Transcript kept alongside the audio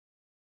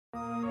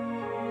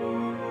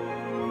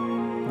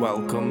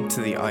Welcome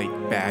to the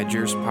Ike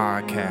Badgers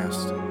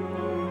podcast.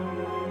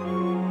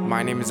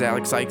 My name is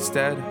Alex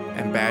Eichstead,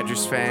 and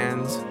Badgers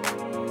fans,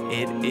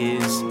 it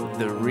is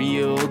the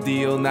real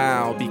deal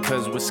now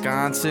because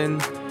Wisconsin,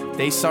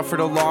 they suffered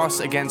a loss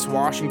against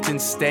Washington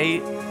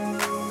State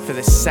for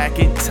the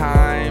second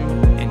time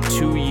in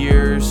 2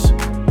 years,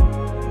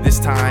 this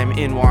time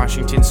in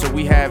Washington. So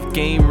we have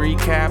game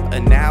recap,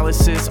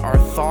 analysis, our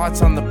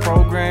thoughts on the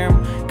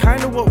program,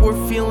 kind of what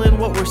we're feeling,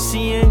 what we're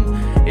seeing.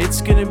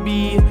 It's going to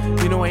be,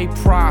 a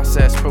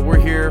process, but we're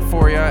here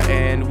for you,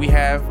 and we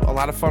have a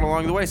lot of fun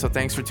along the way. So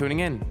thanks for tuning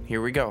in.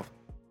 Here we go.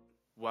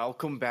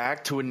 Welcome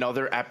back to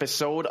another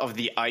episode of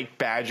the Ike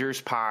Badgers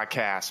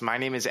podcast. My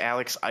name is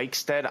Alex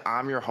Eichstead.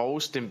 I'm your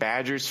host, and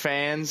Badgers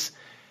fans,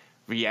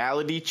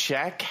 reality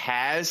check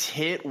has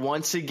hit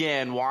once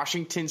again.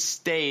 Washington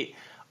State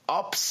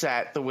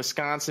upset the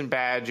Wisconsin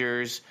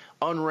Badgers,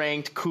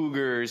 unranked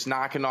Cougars,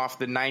 knocking off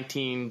the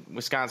 19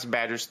 Wisconsin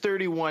Badgers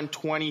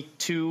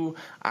 31-22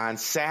 on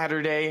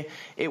Saturday.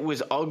 It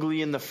was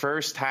ugly in the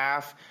first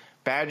half.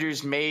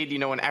 Badgers made,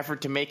 an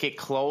effort to make it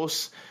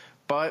close,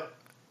 but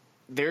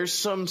there's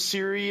some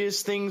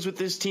serious things with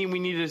this team we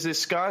need to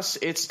discuss.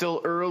 It's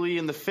still early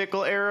in the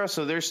Fickle era,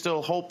 so there's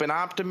still hope and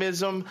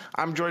optimism.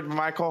 I'm joined by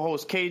my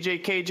co-host,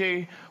 KJ.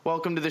 KJ,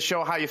 welcome to the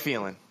show. How you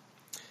feeling?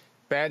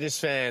 Badgers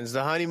fans,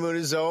 the honeymoon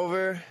is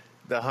over.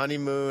 The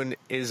honeymoon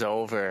is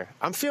over.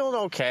 I'm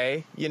feeling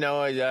okay.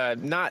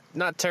 Not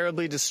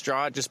terribly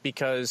distraught just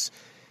because,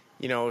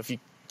 if you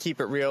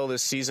keep it real,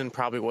 this season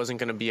probably wasn't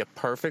going to be a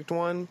perfect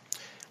one.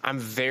 I'm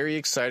very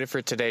excited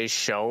for today's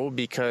show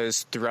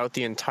because throughout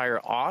the entire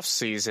off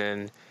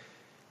season,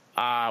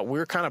 we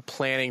were kind of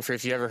planning for,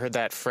 if you ever heard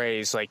that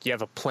phrase, like you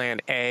have a plan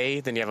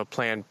A, then you have a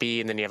plan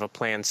B, and then you have a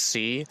plan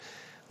C.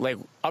 Like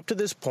up to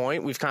this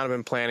point, we've kind of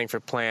been planning for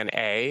plan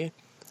A.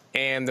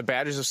 And the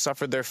Badgers have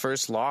suffered their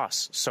first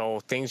loss. So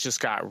things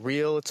just got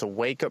real. It's a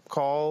wake-up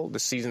call. The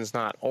season's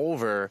not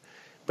over,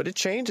 but it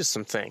changes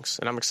some things.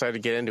 And I'm excited to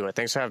get into it.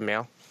 Thanks for having me,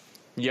 Al.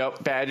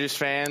 Yep, Badgers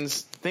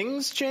fans,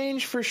 things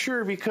change for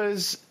sure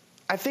because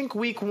I think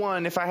week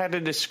one, if I had to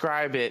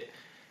describe it,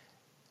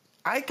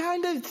 I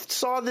kind of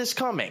saw this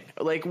coming.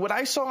 Like what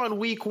I saw in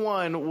week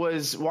one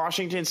was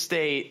Washington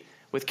State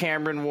with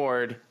Cameron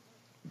Ward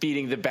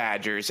beating the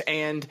Badgers.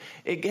 And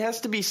it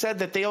has to be said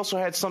that they also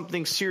had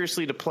something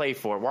seriously to play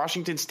for.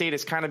 Washington State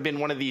has kind of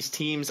been one of these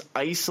teams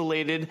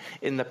isolated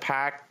in the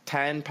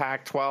Pac-10,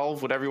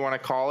 Pac-12, whatever you want to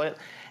call it.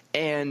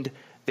 And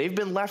they've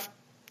been left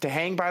to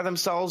hang by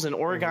themselves in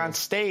Oregon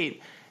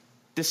State,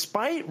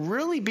 despite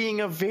really being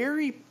a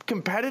very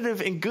competitive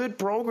and good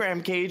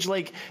program, Cage.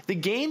 Like, the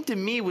game to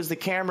me was the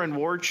Cameron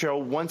Ward show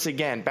once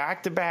again.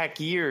 Back-to-back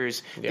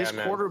years, this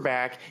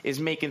quarterback is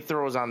making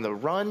throws on the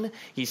run.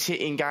 He's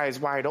hitting guys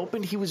wide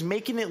open. He was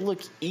making it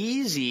look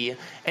easy,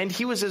 and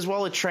he was as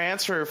well a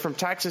transfer from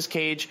Texas,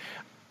 Cage.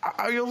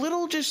 Are you a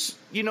little just,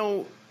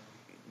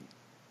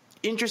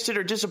 interested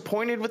or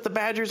disappointed with the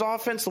Badgers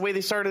offense, the way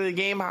they started the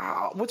game?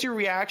 What's your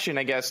reaction,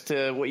 I guess,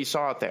 to what you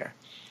saw out there?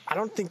 I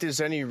don't think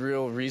there's any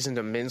real reason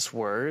to mince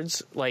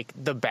words. Like,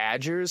 the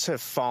Badgers have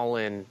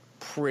fallen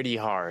pretty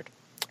hard.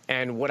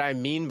 And what I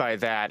mean by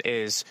that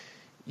is,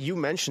 you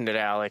mentioned it,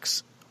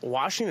 Alex,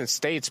 Washington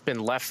State's been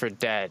left for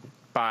dead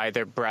by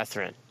their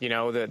brethren.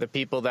 The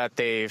people that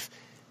they've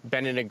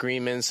been in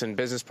agreements and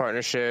business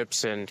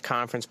partnerships and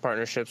conference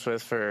partnerships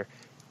with for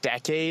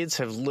decades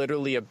have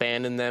literally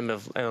abandoned them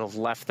and have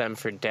left them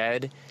for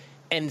dead.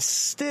 And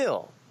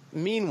still,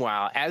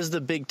 meanwhile, as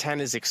the Big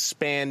Ten is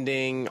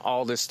expanding,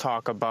 all this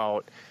talk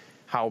about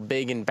how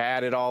big and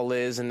bad it all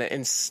is,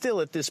 and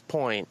still at this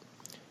point,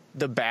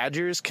 the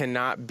Badgers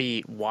cannot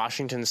beat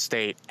Washington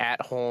State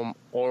at home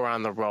or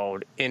on the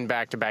road in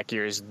back-to-back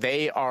years.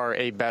 They are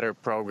a better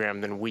program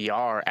than we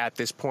are at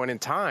this point in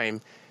time.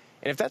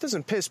 And if that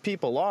doesn't piss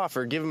people off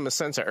or give them a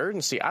sense of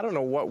urgency, I don't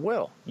know what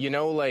will.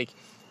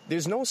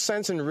 There's no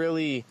sense in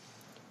really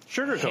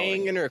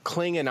hanging or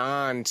clinging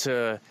on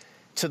to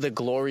the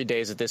glory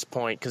days at this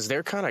point because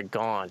they're kind of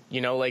gone.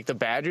 The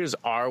Badgers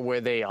are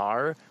where they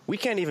are. We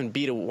can't even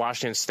beat a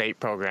Washington State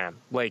program,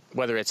 like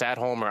whether it's at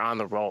home or on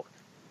the road.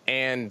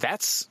 And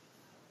that's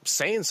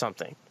saying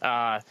something.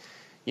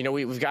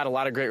 We've got a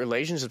lot of great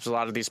relationships with a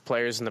lot of these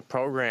players in the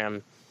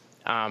program,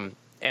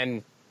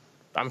 and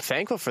I'm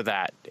thankful for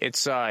that.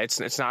 It's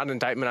not an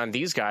indictment on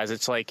these guys.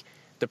 It's like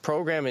the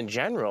program in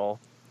general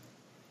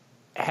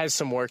has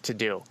some work to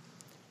do.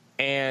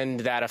 And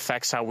that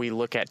affects how we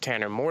look at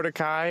Tanner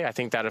Mordecai. I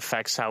think that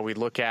affects how we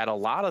look at a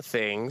lot of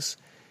things.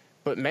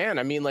 But, man,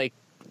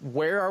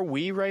 where are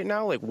we right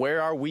now? Like,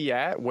 where are we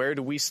at? Where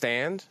do we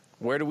stand?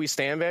 Where do we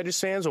stand, Badgers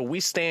fans? Well, we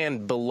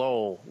stand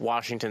below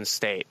Washington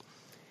State.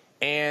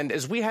 And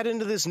as we head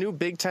into this new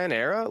Big Ten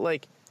era,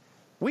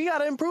 we got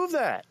to improve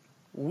that.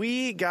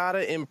 We got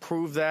to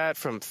improve that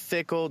from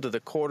Fickle to the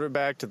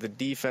quarterback to the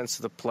defense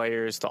to the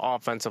players, the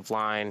offensive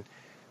line.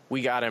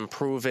 We got to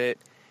improve it.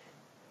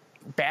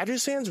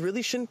 Badgers fans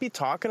really shouldn't be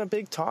talking a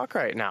big talk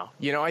right now.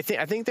 I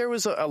think there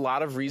was a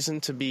lot of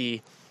reason to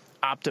be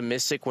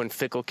optimistic when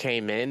Fickle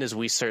came in, as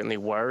we certainly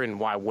were, and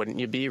why wouldn't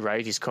you be,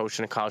 right? He's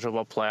coaching a college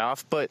football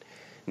playoff. But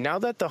now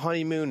that the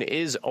honeymoon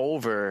is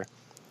over,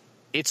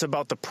 it's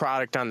about the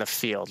product on the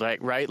field,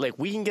 right? Like,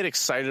 we can get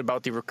excited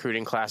about the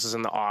recruiting classes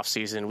in the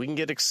offseason. We can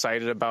get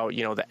excited about,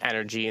 the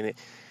energy.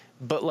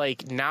 But,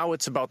 like, now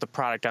it's about the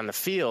product on the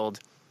field,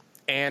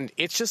 and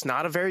it's just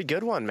not a very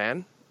good one,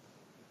 man.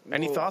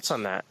 Any thoughts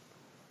on that?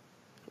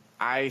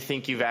 I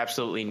think you've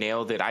absolutely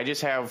nailed it. I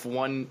just have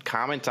one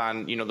comment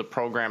on, the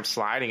program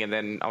sliding, and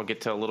then I'll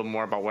get to a little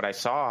more about what I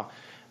saw.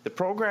 The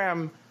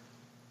program,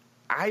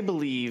 I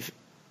believe,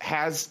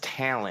 has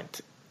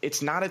talent.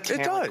 It's not a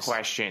talent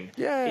question.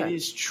 Yeah. It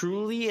is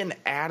truly an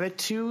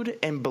attitude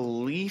and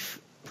belief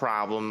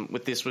problem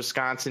with this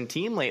Wisconsin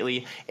team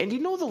lately. And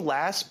the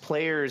last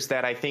players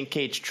that I think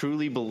Cage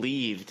truly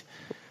believed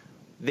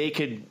they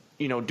could,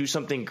 do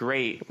something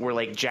great were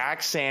like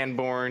Jack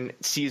Sanborn,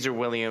 Caesar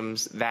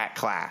Williams, that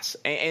class.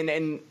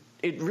 And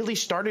it really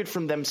started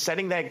from them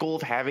setting that goal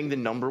of having the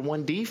number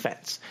one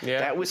defense. Yeah.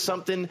 That was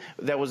something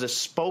that was a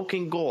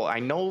spoken goal. I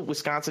know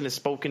Wisconsin has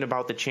spoken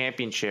about the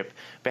championship,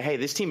 but hey,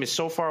 this team is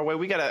so far away.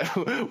 We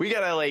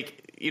gotta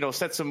like,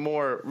 set some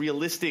more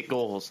realistic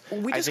goals.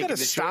 We just gotta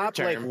stop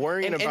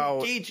worrying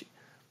about Gage,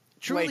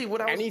 truly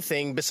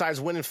anything besides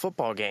winning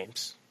football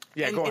games.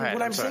 Yeah, go ahead. And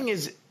what I'm saying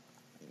is,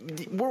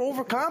 we're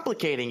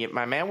overcomplicating it,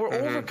 my man. We're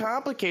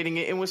overcomplicating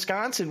it in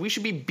Wisconsin. We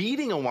should be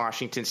beating a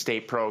Washington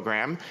State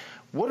program.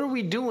 What are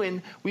we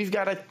doing? We've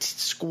got a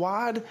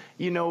squad,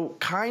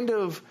 kind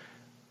of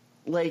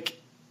like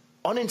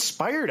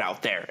uninspired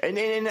out there.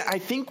 And I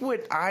think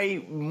what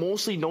I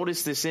mostly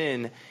noticed this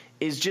in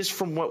is just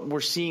from what we're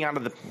seeing out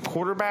of the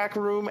quarterback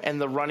room and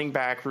the running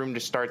back room to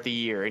start the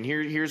year. And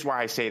here's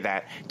why I say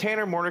that.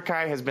 Tanner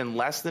Mordecai has been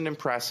less than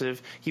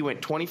impressive. He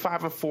went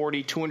 25 of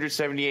 40,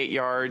 278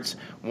 yards,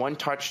 1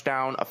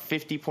 touchdown, a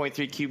 50.3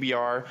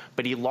 QBR,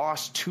 but he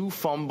lost 2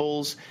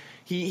 fumbles.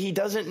 He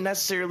doesn't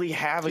necessarily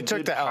have a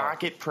good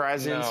pocket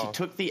presence. No. He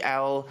took the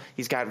L.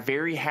 He's got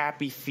very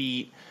happy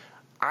feet.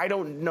 I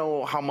don't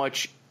know how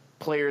much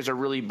players are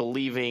really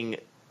believing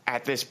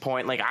at this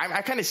point. Like,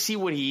 I kind of see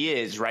what he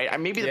is, right?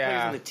 Maybe the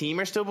players on the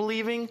team are still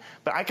believing,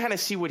 but I kind of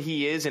see what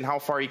he is and how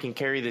far he can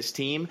carry this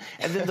team.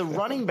 And then the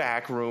running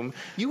back room,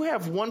 you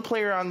have one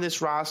player on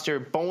this roster,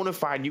 bona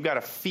fide, you got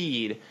to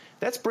feed.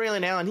 That's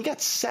Braylon Allen. He got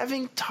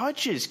 7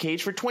 touches,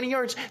 Cage, for 20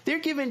 yards. They're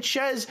giving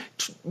Ches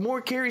more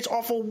carries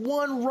off of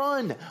one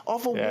run.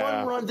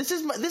 One run. This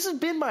has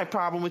been my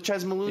problem with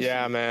Ches Malusi.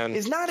 Yeah, man.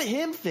 It's not a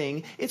him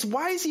thing. It's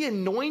why is he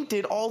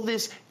anointed all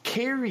this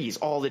carries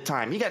all the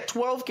time? He got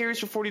 12 carries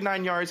for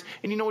 49 yards,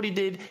 and you know what he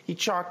did? He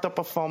chalked up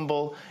a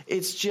fumble.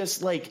 It's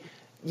just like,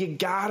 you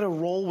gotta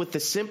roll with the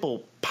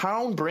simple.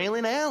 Pound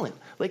Braylon Allen.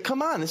 Like,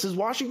 come on, this is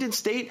Washington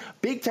State.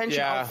 Big tension,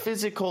 out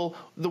physical,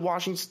 the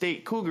Washington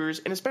State Cougars,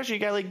 and especially a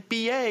guy like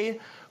B.A.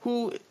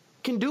 who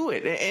can do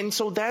it. And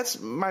so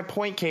that's my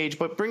point, Cage.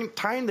 But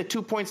tying the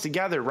 2 points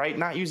together, right?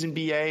 Not using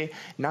B.A.,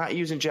 not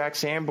using Jack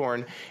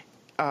Sanborn,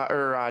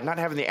 or not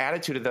having the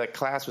attitude of that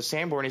class with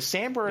Sanborn, is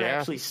Sanborn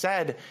actually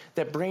said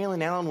that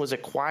Braylon Allen was a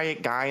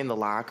quiet guy in the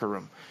locker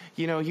room.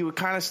 He would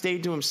kind of stay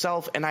to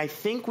himself. And I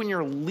think when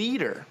your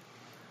leader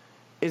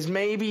is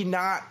maybe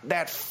not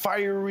that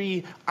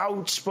fiery,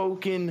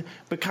 outspoken,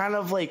 but kind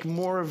of like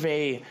more of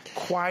a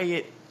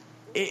quiet.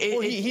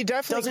 He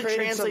definitely doesn't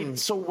translate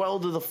so well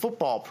to the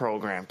football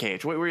program,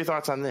 Cage. What were your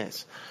thoughts on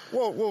this?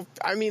 Well,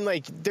 I mean,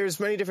 like, there's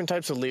many different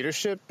types of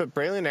leadership, but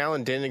Braylon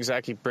Allen didn't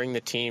exactly bring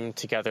the team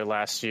together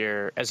last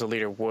year as a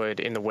leader would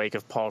in the wake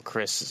of Paul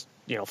Chryst,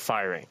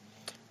 firing.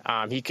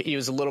 He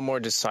was a little more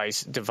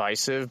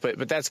divisive,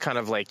 but that's kind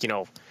of like,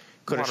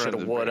 coulda, shoulda,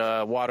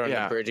 woulda, water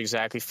under the bridge,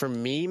 exactly. For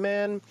me,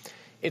 man,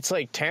 it's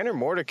like Tanner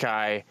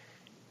Mordecai,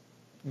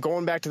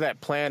 going back to that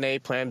plan A,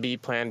 plan B,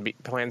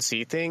 plan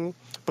C thing.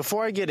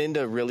 Before I get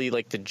into really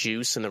like the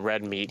juice and the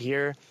red meat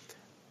here,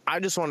 I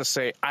just want to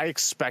say I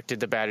expected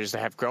the Badgers to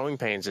have growing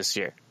pains this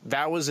year.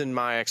 That was in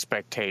my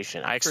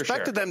expectation. I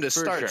expected them to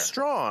start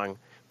strong,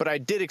 but I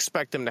did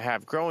expect them to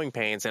have growing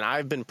pains, and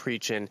I've been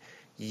preaching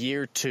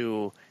year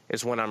 2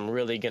 is when I'm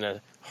really going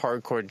to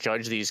hardcore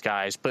judge these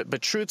guys.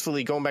 But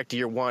truthfully, going back to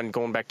year 1,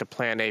 going back to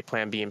plan A,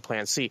 plan B, and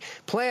plan C,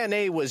 plan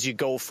A was you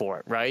go for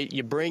it, right?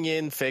 You bring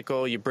in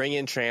Fickle, you bring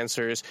in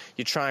transfers,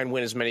 you try and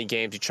win as many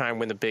games, you try and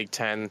win the Big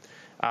Ten,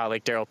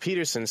 like Darrell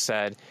Peterson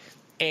said.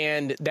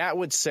 And that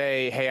would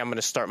say, hey, I'm going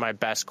to start my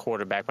best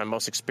quarterback, my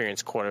most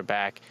experienced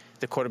quarterback,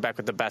 the quarterback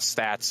with the best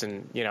stats.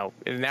 And,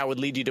 and that would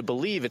lead you to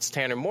believe it's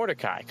Tanner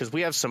Mordecai, because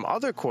we have some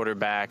other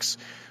quarterbacks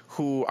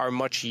who are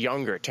much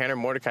younger. Tanner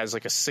Mordecai is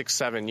like a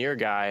 6-7 year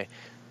guy.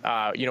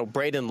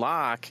 Braden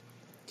Locke,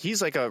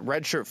 he's like a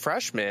redshirt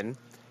freshman,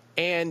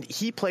 and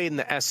he played in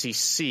the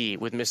SEC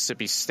with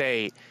Mississippi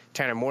State.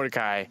 Tanner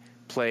Mordecai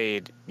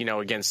played,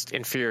 against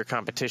inferior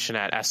competition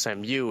at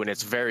SMU, and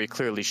it's very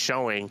clearly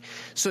showing.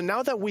 So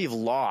now that we've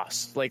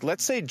lost, like,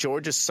 let's say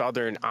Georgia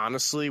Southern,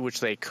 honestly, which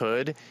they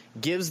could,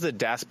 gives the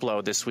death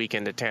blow this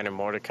weekend to Tanner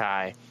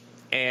Mordecai,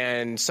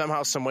 and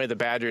somehow, some way the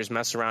Badgers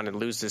mess around and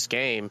lose this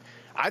game,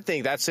 I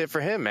think that's it for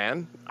him,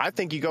 man. I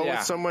think you go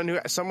with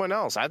someone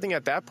else. I think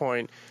at that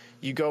point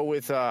you go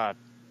with, Braden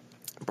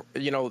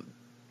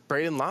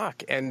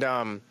Locke.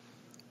 And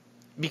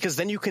because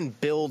then you can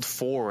build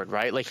forward,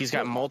 right? Like, he's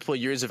got multiple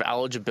years of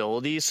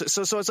eligibility.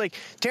 So it's like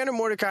Tanner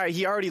Mordecai,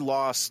 he already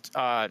lost,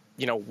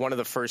 one of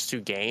the first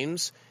 2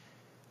 games.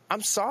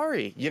 I'm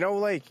sorry,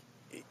 like,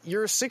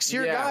 you're a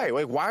 6-year guy.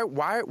 Like,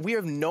 why we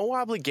have no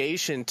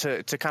obligation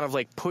to kind of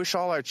like push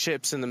all our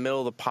chips in the middle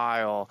of the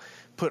pile,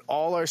 put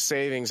all our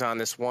savings on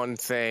this one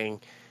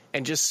thing,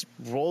 and just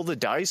roll the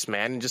dice,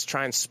 man, and just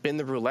try and spin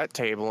the roulette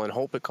table and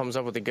hope it comes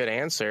up with a good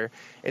answer.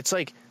 It's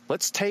like,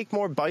 let's take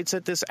more bites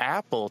at this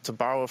apple, to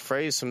borrow a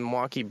phrase from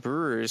Milwaukee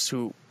Brewers,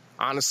 who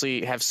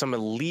honestly have some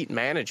elite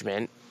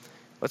management.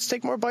 Let's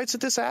take more bites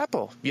at this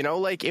apple.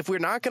 Like, if we're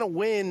not going to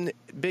win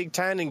Big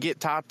Ten and get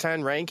top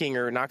 10 ranking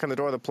or knock on the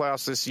door of the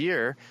playoffs this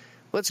year,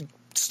 let's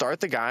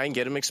start the guy and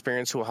get him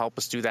experience who will help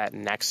us do that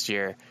next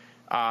year.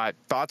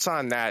 Thoughts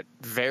on that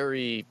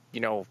very,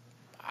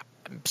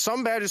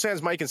 some Badgers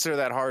fans might consider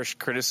that harsh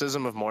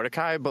criticism of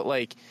Mordecai, but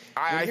like,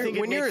 I think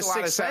when you're a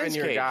 6-7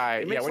 year guy,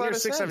 when you're a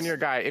 6-7 year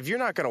guy, if you're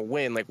not going to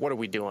win, like, what are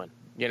we doing?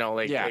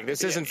 Like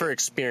this isn't for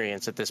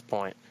experience at this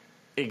point.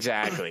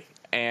 Exactly.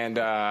 And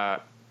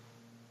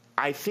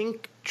I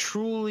think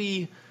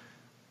truly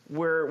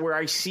where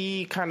I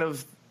see kind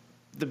of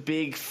the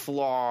big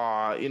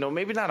flaw,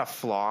 maybe not a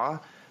flaw,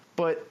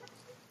 but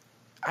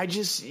I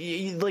just,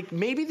 like,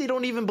 maybe they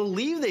don't even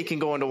believe they can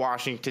go into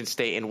Washington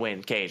State and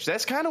win, Cage.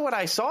 That's kind of what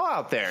I saw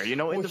out there,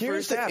 in the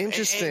first half.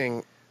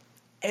 Interesting.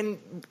 And,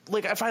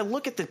 like, if I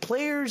look at the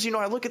players,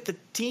 I look at the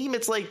team,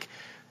 it's like,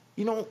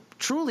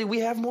 truly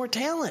we have more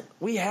talent.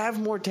 We have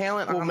more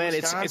talent. Well, man,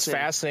 it's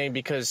fascinating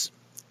because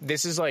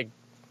this is like,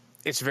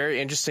 it's very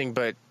interesting,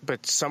 but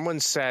someone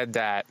said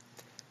that,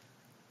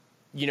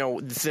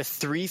 the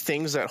 3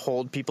 things that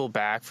hold people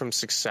back from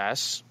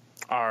success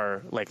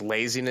are like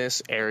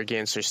laziness,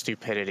 arrogance, or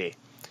stupidity.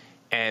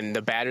 And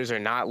the Badgers are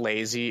not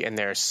lazy, and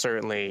they're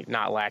certainly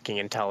not lacking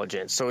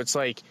intelligence. So it's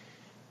like,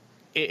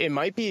 it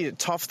might be a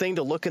tough thing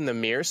to look in the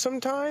mirror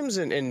sometimes,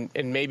 and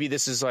maybe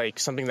this is like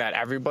something that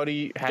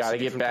everybody has to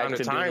get from time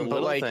to time.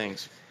 But like,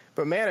 things.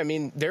 But man, I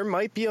mean, there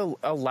might be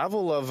a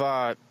level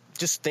of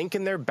just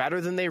thinking they're better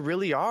than they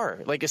really are.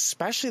 Like,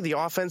 especially the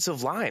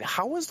offensive line.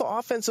 How has the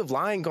offensive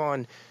line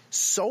gone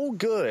so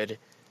good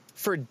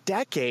for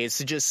decades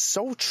to just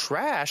so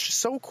trash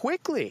so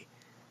quickly?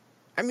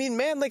 I mean,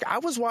 man, like, I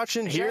was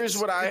watching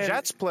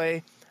Jets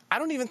play. I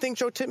don't even think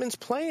Joe Tittman's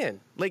playing.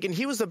 Like, and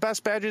he was the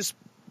best Badgers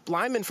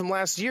lineman from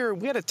last year.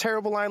 We had a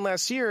terrible line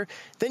last year.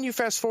 Then you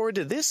fast forward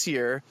to this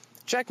year.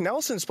 Jack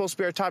Nelson's supposed to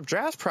be our top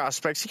draft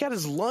prospects. He got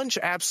his lunch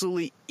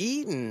absolutely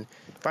eaten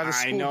by the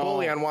school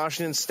bully on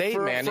Washington State,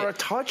 man. For a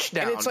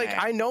touchdown, and it's like,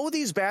 I know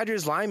these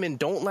Badgers linemen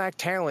don't lack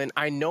talent.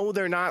 I know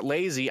they're not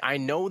lazy. I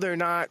know they're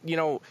not,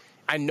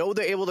 I know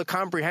they're able to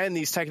comprehend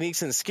these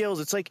techniques and skills.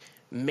 It's like,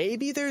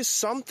 maybe there's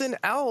something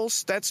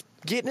else that's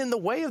getting in the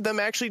way of them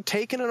actually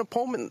taking an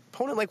opponent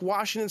like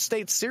Washington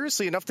State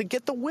seriously enough to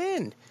get the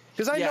win.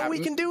 Because I know we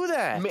can do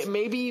that.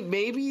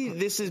 Maybe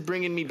this is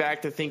bringing me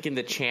back to thinking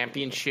the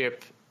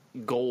championship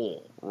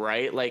goal,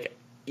 right? Like,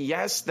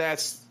 yes,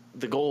 that's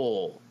the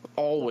goal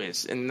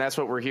always, and that's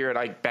what we're here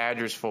at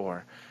Badgers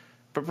for.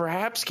 But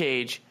perhaps,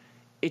 Cage,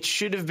 it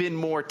should have been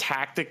more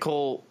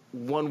tactical,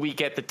 1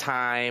 week at the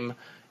time.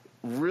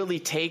 Really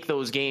take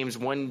those games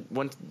one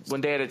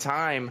day at a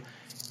time.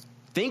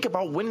 Think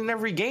about winning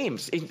every game,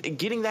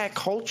 getting that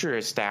culture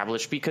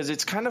established, because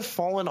it's kind of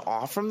fallen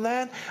off from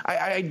that.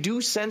 I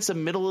do sense a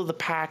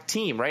middle-of-the-pack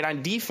team, right?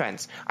 On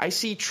defense, I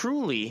see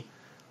truly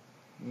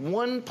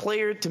one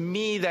player to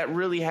me that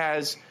really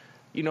has,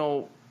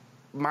 I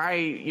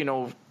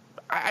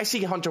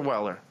see Hunter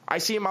Weller. I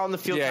see him out in the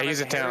field. Yeah,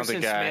 he's a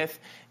talented guy. Smith.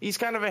 He's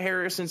kind of a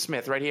Harrison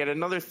Smith, right? He had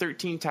another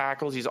 13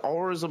 tackles. He's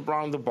always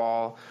around the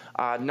ball.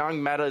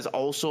 Nung Meta is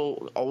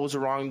also always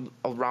around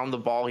the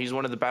ball. He's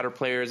one of the better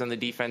players on the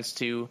defense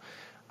too.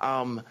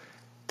 But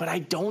I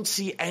don't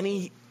see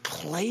any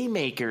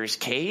playmakers,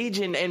 Cage,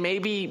 and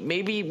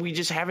maybe we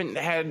just haven't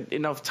had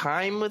enough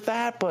time with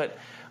that. But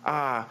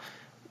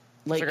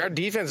like our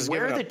defense is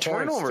where giving are the up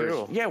points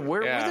turnovers? too. Yeah,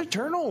 where are the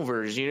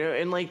turnovers?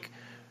 And like,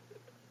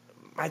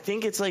 I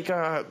think it's like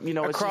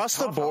across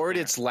the board,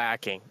 it's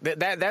lacking.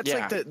 That's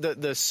like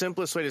the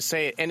simplest way to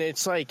say it. And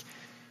it's like,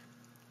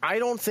 I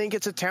don't think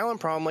it's a talent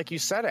problem, like you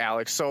said,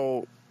 Alex.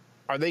 So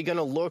are they going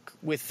to look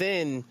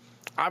within?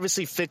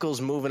 Obviously,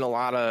 Fickle's moving a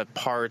lot of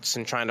parts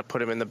and trying to put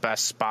him in the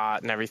best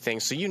spot and everything.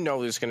 So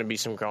there's going to be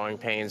some growing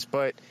pains,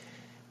 but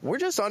we're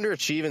just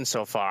underachieving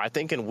so far. I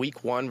think in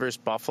week 1 versus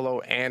Buffalo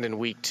and in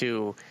week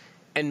 2.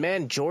 And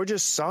man, Georgia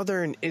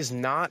Southern is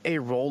not a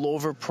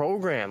rollover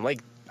program.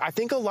 Like, I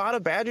think a lot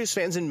of Badgers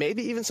fans and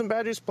maybe even some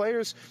Badgers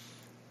players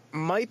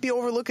might be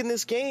overlooking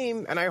this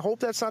game, and I hope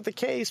that's not the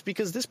case,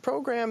 because this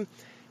program,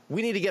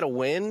 we need to get a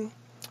win,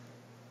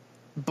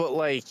 but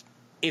like,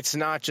 it's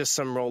not just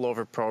some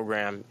rollover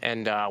program,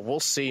 and we'll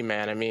see,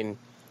 man. I mean,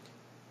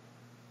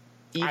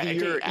 either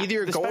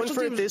you're going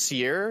for it this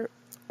year,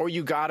 or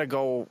you got to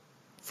go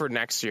for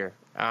next year.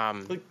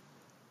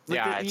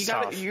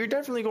 You're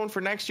definitely going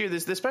for next year.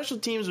 The special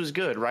teams was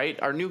good,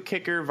 right? Our new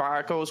kicker,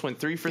 Vacos, went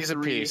 3 for 3. He's a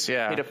piece,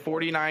 yeah. Hit a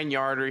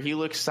 49-yarder. He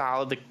looked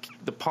solid.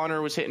 The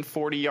punter was hitting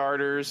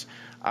 40-yarders.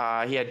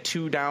 He had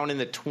 2 down in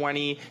the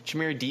 20.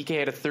 Jameer DK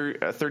had a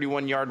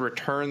 31-yard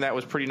return. That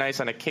was pretty nice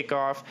on a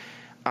kickoff.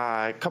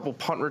 A couple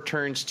punt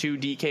returns, too.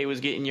 DK was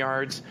getting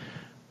yards.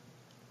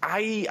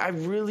 I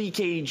really,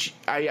 Cage,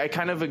 I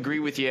kind of agree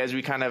with you as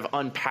we kind of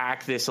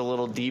unpack this a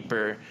little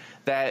deeper,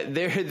 that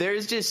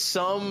there's just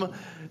some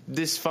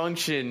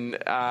dysfunction,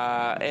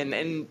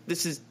 and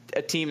this is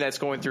a team that's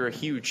going through a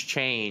huge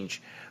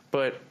change,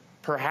 but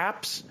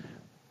perhaps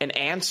an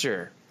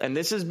answer. And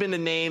this has been a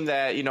name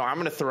that, I'm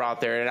going to throw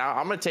out there, and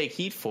I'm going to take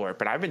heat for it,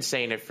 but I've been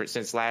saying it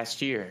since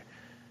last year.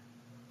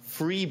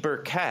 Free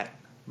Burkett.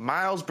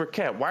 Miles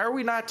Burkett. Why are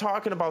we not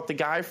talking about the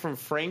guy from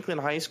Franklin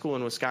High School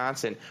in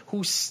Wisconsin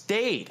who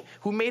stayed,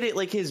 who made it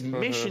like his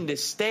mission to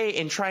stay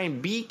and try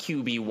and be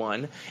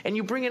QB1? And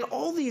you bring in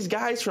all these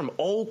guys from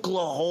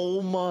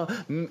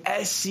Oklahoma,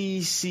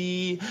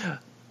 SEC,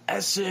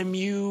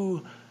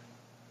 SMU,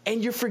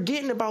 and you're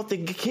forgetting about the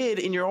kid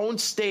in your own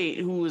state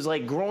who was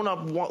like grown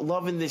up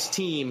loving this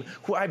team,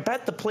 who I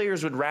bet the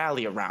players would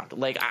rally around.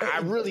 Like, I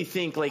really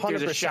think like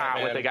there's a shot,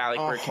 man, with a guy like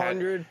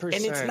Burkett. 100%.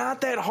 And it's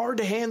not that hard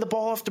to hand the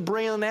ball off to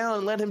Braylon Allen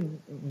and let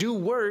him do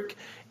work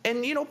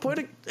and, put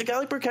a guy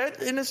like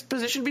Burkett in his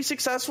position to be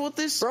successful with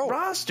this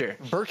roster.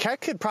 Burkett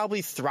could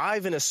probably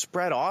thrive in a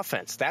spread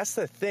offense. That's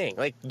the thing.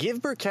 Like,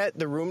 give Burkett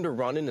the room to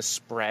run in a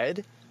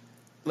spread,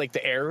 like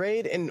the air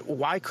raid, and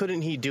why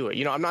couldn't he do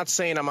it? I'm not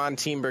saying I'm on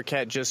Team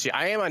Burkett just yet.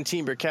 I am on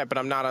Team Burkett, but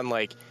I'm not on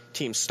like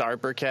Team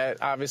Start Burkett.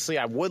 Obviously,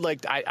 I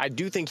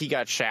do think he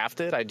got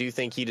shafted. I do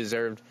think he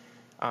deserved,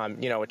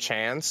 a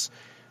chance.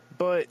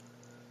 But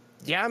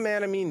yeah,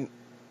 man. I mean,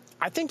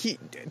 I think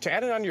to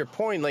add it on your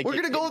point, like we're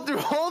gonna go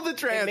through all the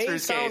transfers. It may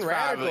sound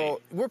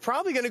radical. We're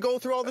probably gonna go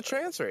through all the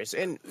transfers,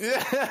 and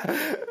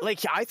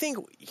like I think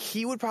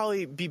he would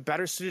probably be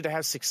better suited to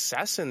have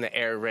success in the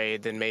air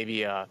raid than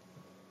maybe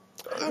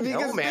Think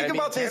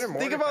about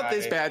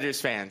this, Badgers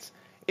fans.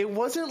 It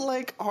wasn't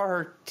like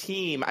our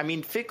team. I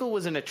mean, Fickle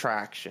was an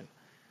attraction,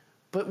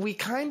 but we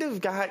kind of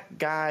got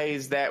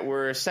guys that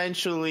were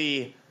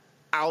essentially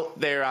out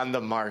there on the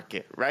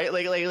market, right?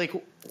 Like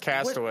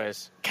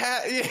castaways.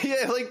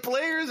 Like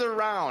players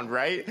around,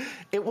 right?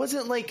 It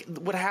wasn't like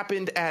what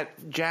happened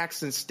at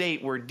Jackson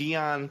State where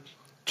Dion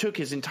took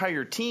his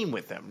entire team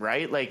with him,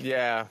 right? Like,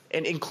 yeah,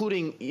 and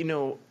including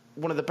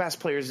one of the best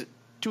players.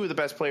 2 of the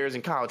best players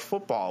in college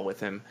football with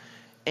him.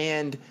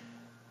 And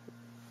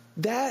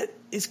that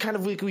is kind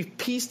of like we've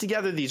pieced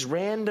together these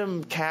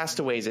random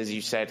castaways, as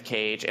you said,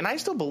 Cage. And I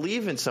still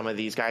believe in some of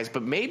these guys,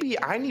 but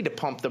maybe I need to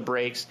pump the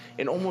brakes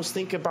and almost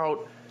think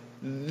about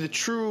the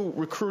true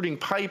recruiting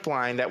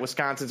pipeline that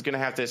Wisconsin's going to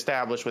have to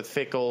establish with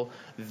Fickle,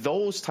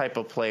 those type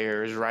of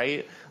players,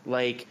 right?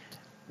 Like,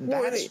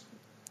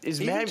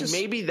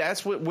 maybe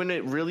that's when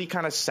it really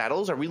kind of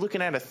settles. Are we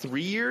looking at a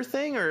 3-year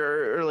thing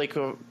or like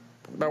a...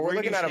 But we're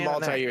looking at a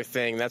multi-year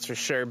thing, that's for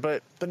sure.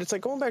 But it's like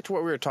going back to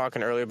what we were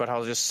talking earlier about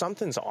how just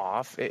something's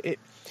off. I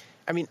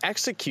mean,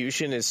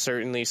 execution is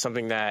certainly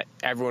something that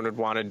everyone would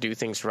want to do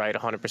things right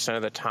 100%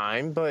 of the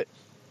time. But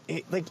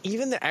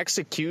even the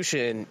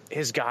execution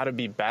has got to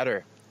be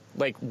better.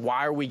 Like,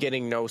 why are we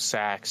getting no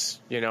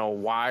sacks?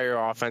 Why are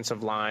our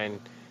offensive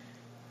line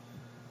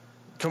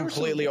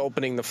completely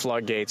opening the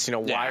floodgates?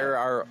 Why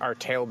are our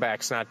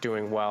tailbacks not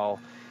doing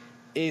well?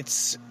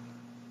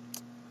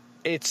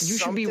 You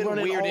should be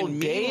running weird all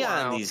day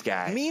on these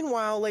guys.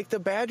 Meanwhile, like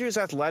the Badgers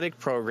athletic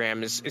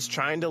program is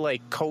trying to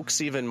like coax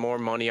even more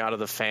money out of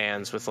the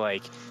fans with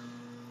like,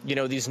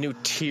 these new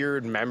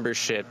tiered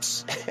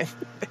memberships.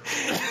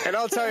 And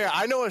I'll tell you,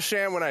 I know a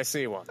sham when I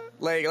see one.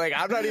 Like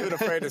I'm not even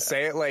afraid to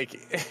say it. Like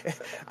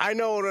I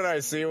know when I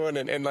see one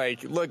and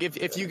like, look,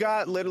 if you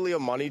got literally a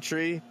money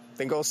tree,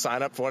 then go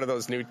sign up for one of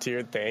those new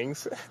tiered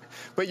things.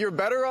 But you're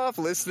better off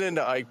listening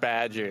to Ike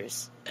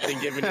Badgers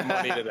than giving your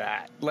money to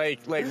that. Like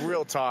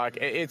real talk.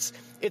 It's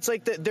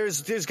like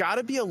there's got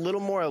to be a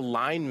little more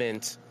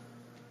alignment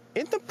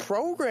in the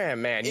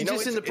program, man.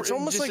 It's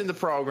almost like in the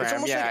program. It's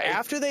almost like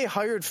after they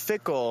hired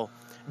Fickle,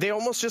 they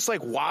almost just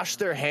like washed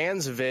their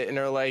hands of it and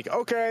are like,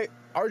 okay,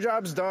 our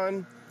job's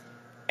done,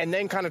 and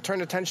then kind of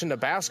turned attention to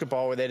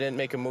basketball where they didn't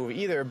make a move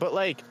either. But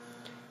like,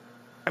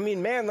 I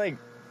mean, man, like,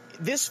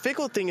 this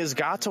Fickle thing has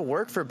got to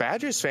work for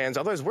Badgers fans.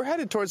 Otherwise, we're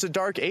headed towards the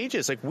dark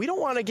ages. Like, we don't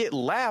want to get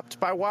lapped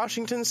by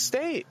Washington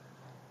State.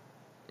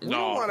 We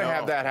don't want to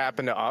have that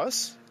happen to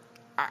us.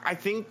 I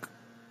think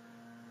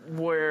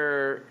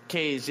where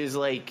Cage is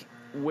like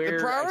where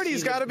the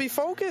priority's got to be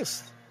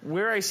focused.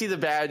 Where I see the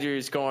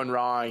Badgers going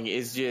wrong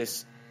is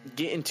just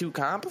getting too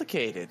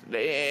complicated.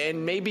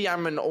 And maybe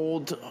I'm an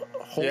old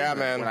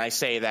homer when I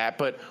say that,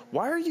 but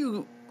why are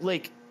you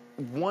like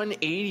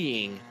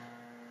 180ing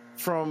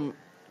from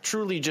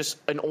truly just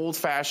an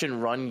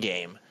old-fashioned run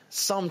game?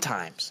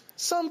 Sometimes.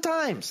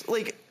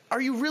 Like,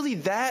 are you really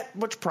that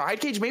much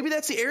pride, Cage? Maybe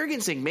that's the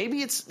arrogance thing.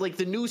 Maybe it's like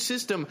the new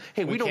system.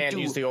 Hey, we can't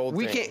use the old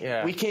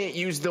thing. We can't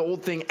use the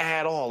old thing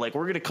at all. Like,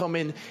 we're going to come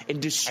in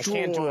and destroy. I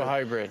can't do a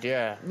hybrid,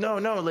 yeah. No.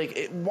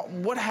 Like,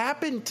 what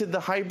happened to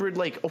the hybrid?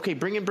 Like, okay,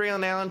 bring in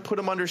Braylon Allen, put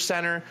him under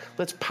center.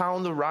 Let's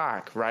pound the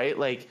rock, right?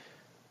 Like,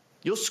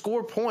 you'll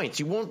score points.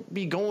 You won't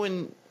be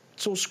going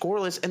so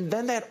scoreless. And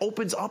then that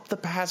opens up the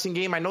passing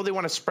game. I know they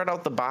want to spread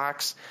out the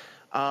box,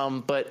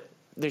 but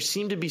there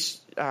seem to be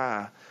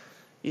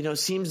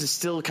seems to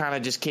still kind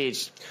of just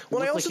Cage.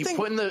 Well, I also think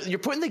you're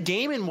putting the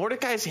game in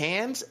Mordecai's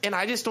hands, and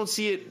I just don't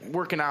see it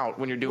working out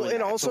when you're doing that.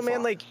 And also,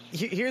 man, like,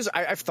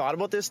 I've thought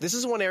about this. This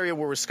is one area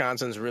where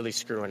Wisconsin's really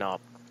screwing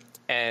up,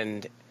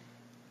 and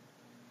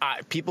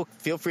people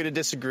feel free to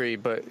disagree,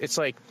 but it's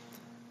like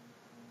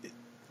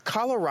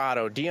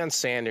Colorado, Deion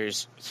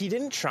Sanders, he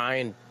didn't try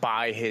and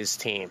buy his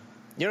team.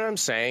 You know what I'm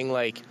saying?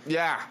 Like,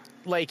 yeah,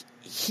 like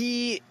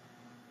he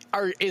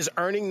is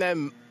earning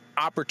them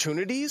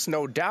opportunities,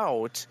 no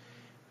doubt.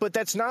 But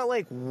that's not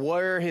like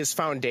where his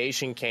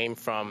foundation came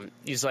from.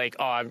 He's like,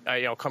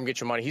 come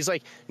get your money. He's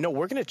like, no,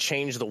 we're going to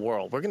change the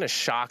world. We're going to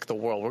shock the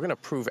world. We're going to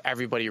prove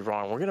everybody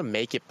wrong. We're going to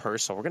make it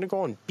personal. We're going to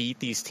go and beat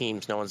these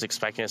teams no one's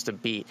expecting us to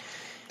beat.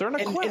 They're on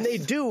a quest. And they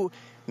do.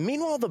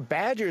 Meanwhile, the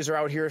Badgers are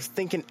out here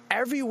thinking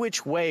every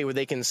which way where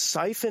they can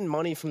siphon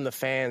money from the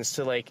fans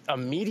to like a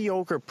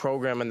mediocre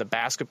program on the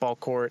basketball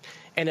court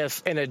and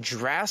a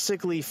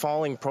drastically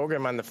falling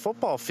program on the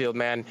football field,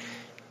 man.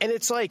 And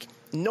it's like,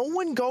 no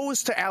one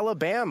goes to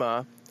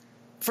Alabama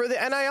for the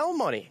NIL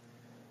money.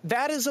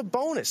 That is a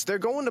bonus. They're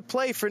going to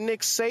play for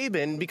Nick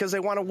Saban because they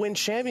want to win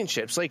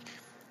championships. Like,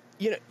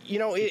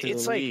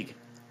 it's like,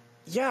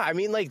 yeah, I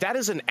mean, like, that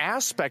is an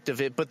aspect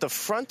of it. But the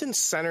front and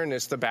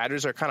centerness the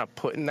Badgers are kind of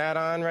putting that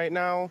on right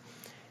now,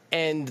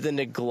 and the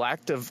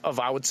neglect of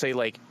I would say,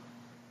 like,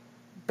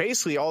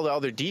 basically all the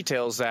other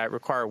details that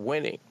require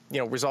winning,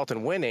 result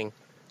in winning,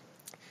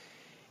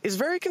 is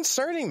very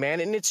concerning, man.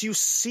 And you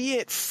see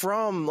it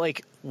from,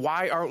 like,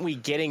 why aren't we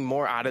getting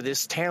more out of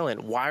this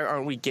talent? Why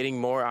aren't we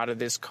getting more out of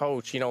this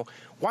coach?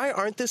 Why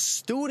aren't the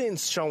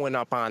students showing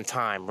up on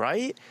time,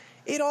 right?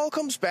 It all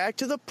comes back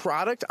to the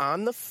product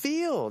on the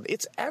field.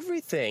 It's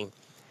everything.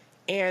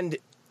 And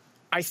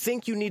I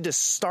think you need to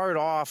start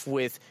off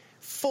with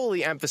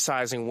fully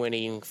emphasizing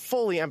winning,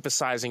 fully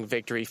emphasizing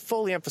victory,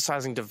 fully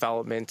emphasizing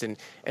development, and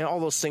all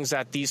those things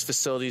that these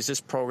facilities,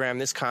 this program,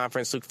 this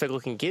conference, Luke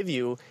Fickell can give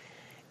you.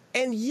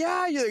 And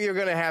yeah, you're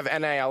going to have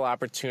NIL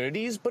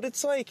opportunities, but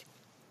it's like,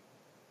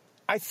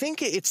 I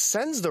think it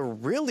sends the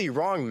really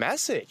wrong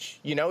message.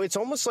 It's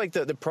almost like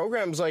the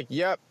program's like,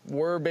 yep,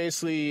 we're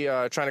basically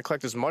trying to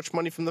collect as much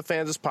money from the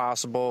fans as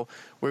possible.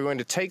 We're going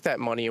to take that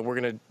money and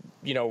we're going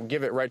to,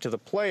 give it right to the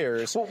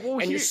players.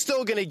 And you're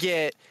still going to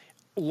get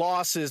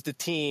losses to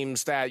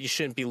teams that you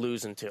shouldn't be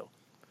losing to.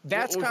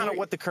 That's kind of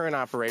what the current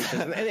operation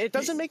is. And it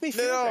doesn't make me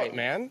feel great,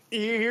 man.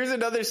 Here's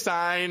another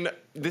sign.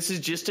 This is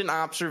just an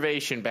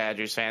observation,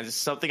 Badgers fans. It's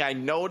something I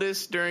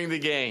noticed during the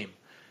game.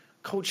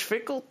 Coach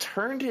Fickell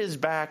turned his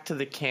back to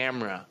the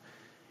camera,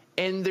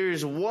 and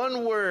there's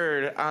one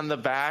word on the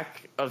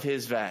back of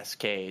his vest,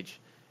 Cage,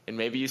 and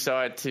maybe you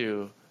saw it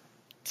too.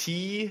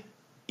 T-E-A-M.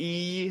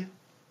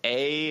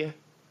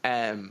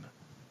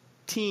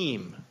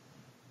 Team.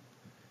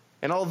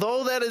 And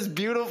although that is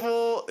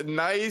beautiful,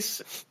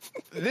 nice,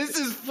 this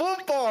is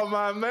football,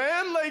 my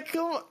man. Like,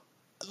 come on.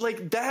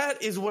 Like,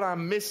 that is what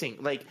I'm missing.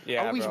 Like,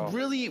 are we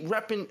really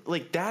repping?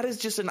 Like, that is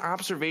just an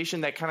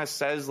observation that kind of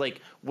says,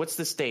 like, what's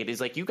the state? Is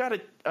like, you got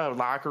a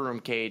locker room,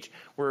 Cage,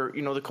 where,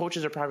 the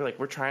coaches are probably like,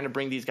 we're trying to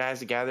bring these guys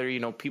together.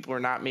 People are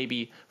not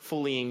maybe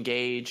fully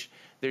engaged.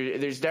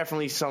 There's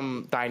definitely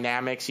some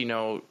dynamics,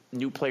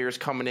 new players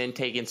coming in,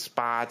 taking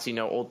spots,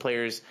 old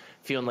players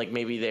feeling like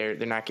maybe they're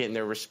not getting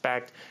their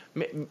respect.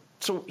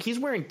 So he's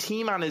wearing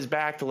team on his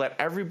back to let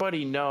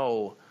everybody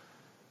know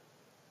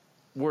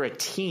we're a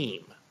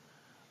team.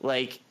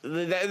 Like,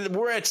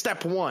 we're at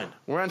step one.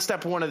 We're on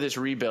step one of this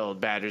rebuild,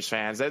 Badgers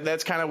fans.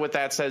 That's kind of what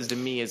that says to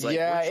me is, like,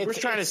 we're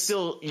trying to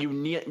still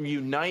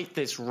unite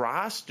this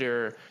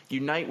roster,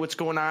 unite what's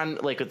going on,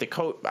 like, with the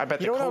coach. I bet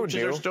the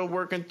coaches are still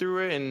working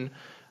through it. And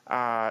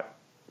what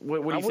do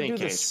you think, I would do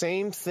the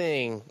same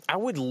thing. I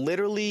would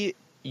literally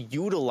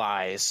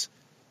utilize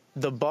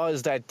the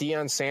buzz that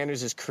Deion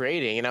Sanders is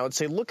creating, and I would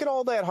say, look at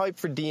all that hype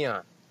for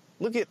Deion.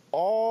 Look at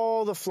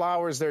all the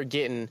flowers they're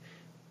getting.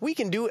 We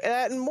can do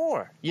that and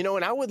more,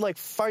 and I would, like,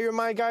 fire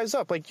my guys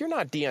up. Like, you're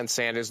not Deion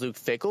Sanders, Luke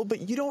Fickell,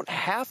 but you don't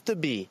have to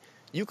be.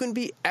 You can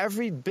be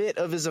every bit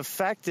of as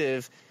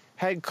effective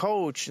head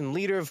coach and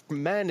leader of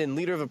men and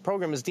leader of a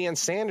program as Deion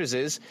Sanders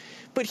is,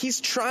 but he's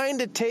trying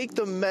to take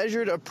the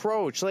measured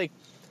approach. Like,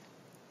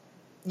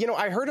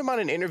 I heard him on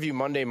an interview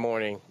Monday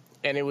morning,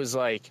 and it was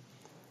like,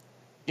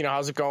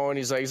 how's it going?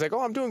 He's like, oh,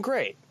 I'm doing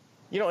great.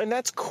 And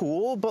that's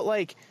cool, but,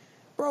 like,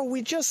 bro,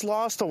 we just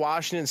lost to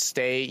Washington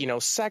State,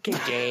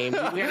 second game.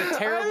 We had a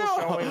terrible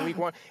showing week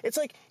one. It's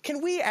like,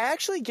 can we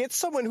actually get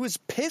someone who's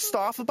pissed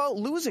off about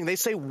losing? They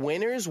say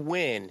winners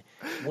win.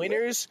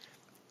 Winners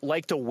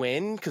like to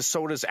win because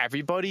so does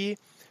everybody.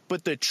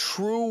 But the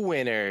true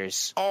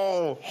winners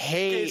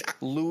hate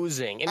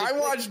losing. And I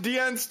watched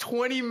Deion's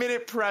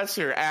 20-minute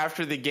presser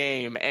after the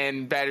game,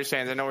 and Badgers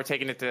fans, I know we're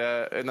taking it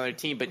to another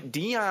team, but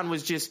Deion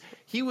was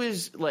he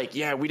was like,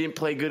 yeah, we didn't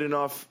play good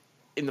enough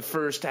in the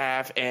first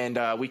half, and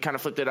we kind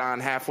of flipped it on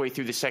halfway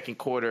through the second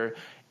quarter,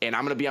 and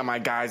I'm going to be on my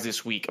guys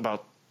this week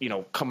about,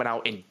 coming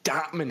out and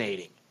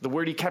dominating. The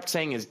word he kept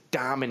saying is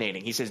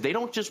dominating. He says they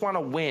don't just want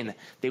to win.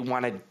 They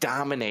want to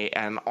dominate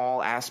on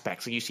all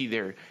aspects. Like you see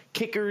their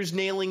kickers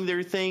nailing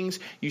their things.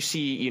 You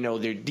see,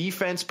 their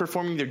defense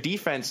performing. Their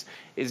defense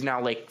is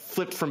now like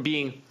flipped from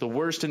being the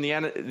worst in the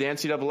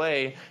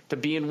NCAA to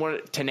being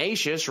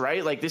tenacious,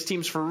 right? Like this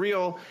team's for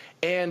real.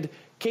 And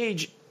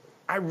Cage,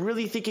 I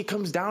really think it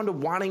comes down to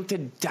wanting to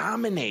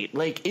dominate.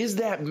 Like, is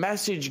that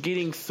message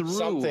getting through?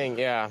 Something,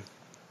 yeah.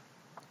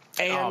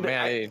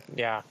 And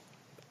yeah.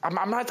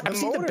 I've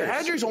seen the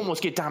Badgers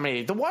almost get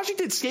dominated. The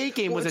Washington State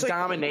game was a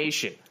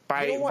domination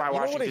by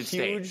Washington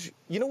State.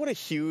 You know what a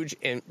huge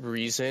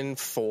reason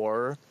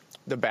for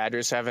the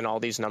Badgers having all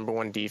these number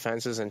one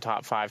defenses and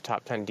top 5,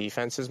 top 10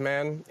 defenses,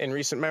 man, in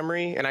recent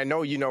memory? And I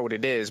know you know what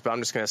it is, but I'm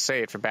just going to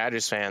say it for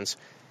Badgers fans.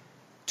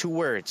 2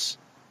 words.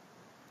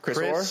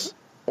 Chris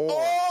Orr.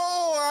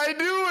 Oh, I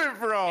knew it,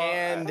 bro.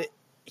 And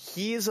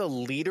he's a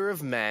leader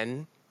of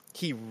men.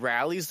 He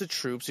rallies the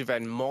troops. We've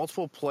had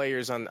multiple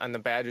players on the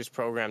Badgers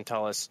program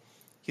tell us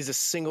he's the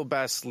single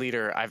best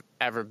leader I've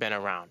ever been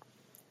around.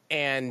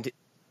 And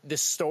the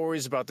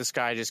stories about this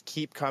guy just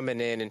keep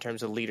coming in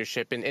terms of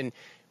leadership. And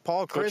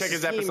Paul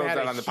Chris' team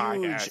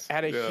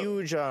had a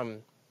huge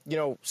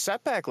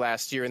setback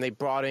last year, and they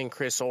brought in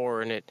Chris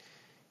Orr,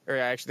 or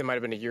actually it might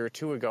have been a year or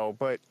 2 ago.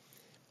 But,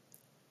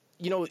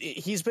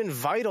 he's been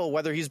vital,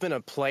 whether he's been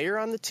a player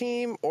on the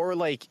team or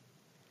like,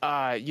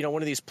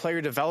 one of these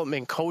player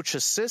development coach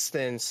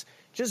assistants,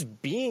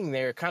 just being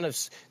there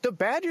the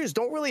Badgers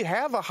don't really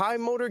have a high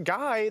motor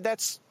guy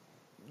that's,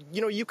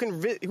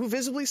 who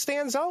visibly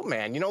stands out,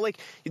 man. They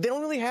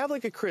don't really have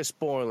like a Chris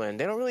Borland.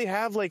 They don't really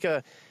have like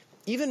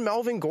even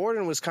Melvin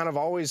Gordon was kind of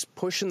always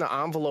pushing the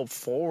envelope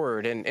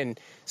forward and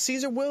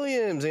Caesar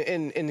Williams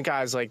and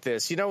guys like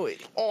this,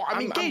 I'm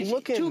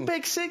looking 2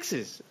 big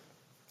sixes.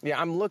 Yeah.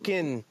 I'm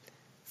looking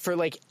for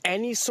like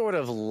any sort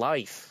of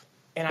life.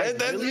 And I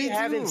really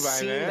haven't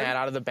seen that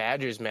out of the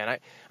Badgers, man.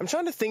 I'm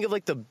trying to think of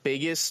like the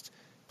biggest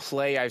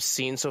play I've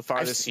seen so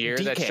far this year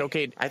DK. That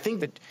showcased. I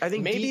think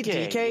maybe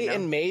DK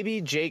and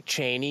maybe Jake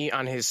Chaney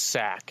on his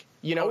sack.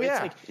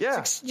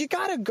 It's you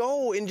gotta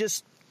go and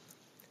just.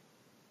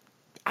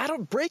 I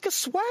don't break a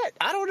sweat.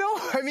 I don't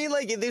know. I mean,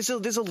 like there's a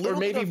little. Or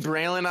maybe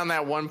Braylon on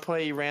that one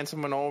play he ran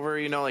someone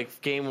over.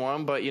 Like game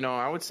 1, but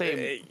I would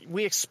say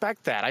we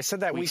expect that. I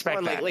said that we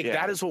expect that.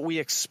 That is what we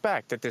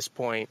expect at this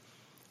point.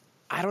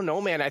 I don't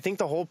know, man. I think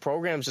the whole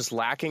program's just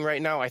lacking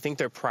right now. I think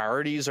their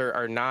priorities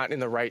are not in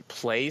the right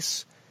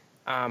place.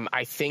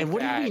 I think. And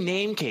what did we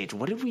name, Cage?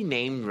 What did we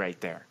name right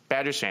there?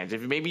 Badgers fans,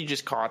 if maybe you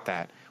just caught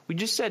that. We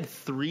just said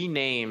 3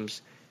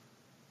 names,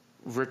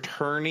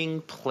 returning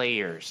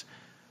players.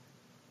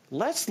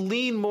 Let's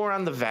lean more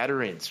on the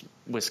veterans,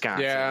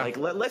 Wisconsin. Yeah. Like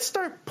let's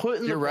start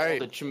putting the ball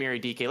to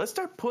Chimere Dike. Let's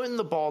start putting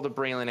the ball to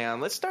Braylon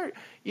Allen. Let's start.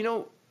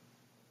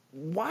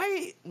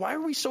 Why are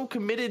we so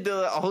committed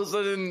to all of a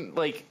sudden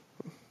like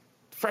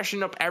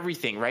freshen up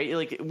everything, right?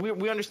 Like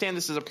we understand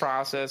this is a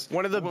process.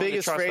 One of the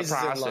biggest phrases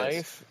in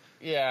life.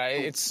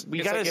 Yeah,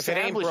 we got to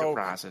establish a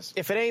process.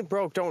 If it ain't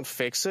broke, don't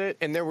fix it.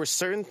 And there were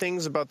certain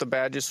things about the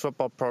Badgers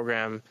football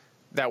program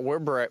that were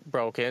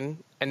broken,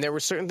 and there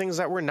were certain things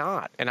that were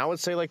not. And I would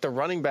say like the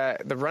running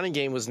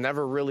game was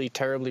never really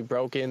terribly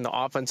broken. The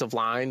offensive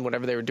line,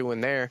 whatever they were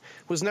doing there,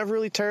 was never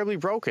really terribly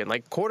broken.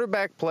 Like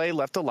quarterback play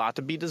left a lot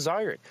to be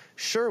desired.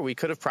 Sure, we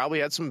could have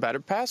probably had some better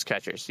pass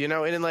catchers, and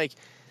then like.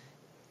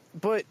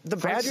 But the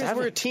Badgers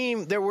were a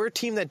team. There were a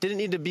team that didn't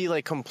need to be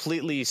like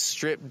completely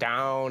stripped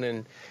down,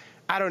 and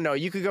I don't know.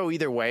 You could go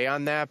either way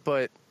on that,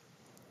 but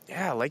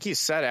yeah, like you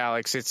said,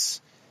 Alex, it's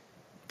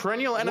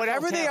perennial NFL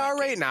whatever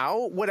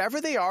talent.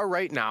 Whatever they are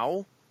right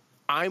now,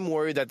 I'm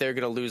worried that they're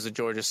going to lose to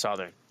Georgia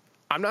Southern.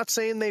 I'm not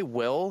saying they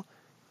will,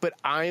 but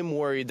I'm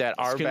worried that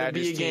our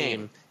Badgers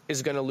team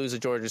is going to lose to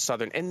Georgia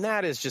Southern, and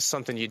that is just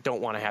something you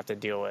don't want to have to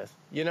deal with.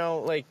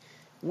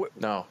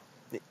 No.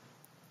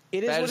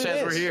 It is what it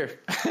is. We're here.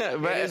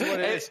 But it is what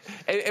it is.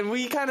 And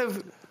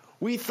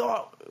we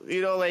thought,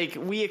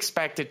 we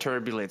expected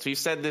turbulence. We've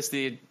said this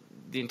the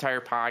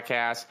entire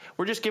podcast.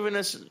 We're just giving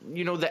us,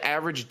 the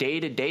average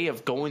day-to-day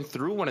of going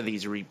through one of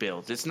these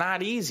rebuilds. It's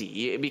not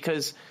easy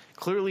because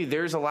clearly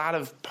there's a lot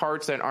of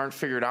parts that aren't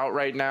figured out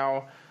right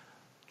now.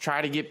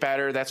 Try to get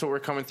better. That's what we're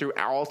coming through.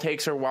 All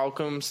takes are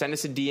welcome. Send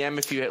us a DM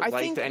if you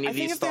liked any of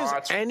these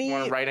thoughts. Any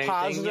want to write anything.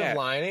 Positive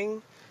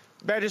lining,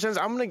 Badgers fans,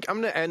 I'm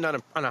gonna end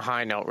on a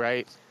high note,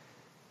 right?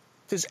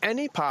 If there's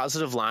any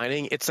positive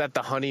lining, it's that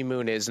the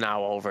honeymoon is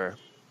now over,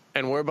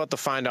 and we're about to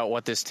find out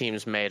what this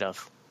team's made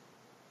of.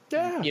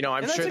 Yeah,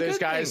 I'm sure there's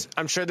guys.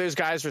 I'm sure there's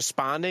guys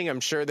responding.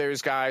 I'm sure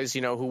there's guys,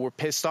 who were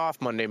pissed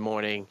off Monday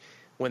morning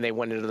when they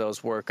went into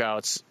those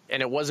workouts.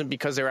 And it wasn't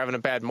because they were having a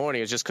bad morning.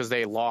 It was just because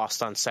they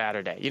lost on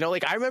Saturday. You know,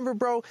 like I remember,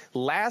 bro,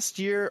 last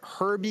year,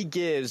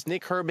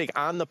 Nick Herbig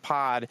on the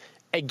pod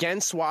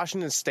against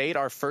Washington State,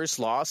 our first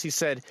loss, he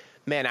said,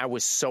 man, I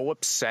was so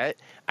upset,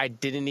 I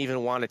didn't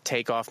even want to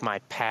take off my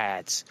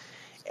pads.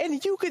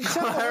 And you could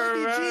tell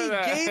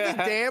RBG gave a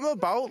damn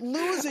about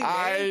losing, man.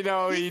 I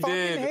know he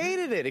did. He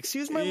hated it.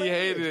 Excuse my language.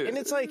 Hated it. And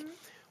it's like,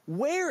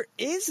 where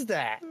is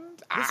that?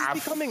 This is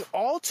becoming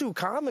all too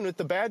common with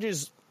the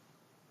Badgers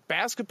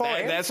basketball.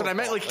 That's what I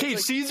meant. Like, hey,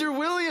 Caesar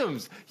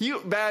Williams, you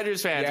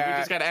Badgers fans, we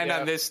just got to end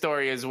on this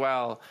story as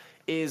well.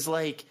 Is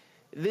like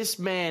this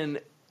man.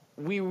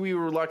 We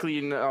were lucky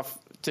enough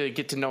to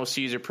get to know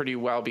Caesar pretty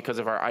well because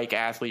of our Ike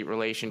athlete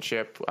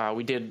relationship.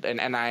 We did an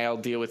NIL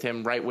deal with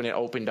him right when it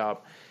opened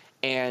up.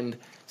 And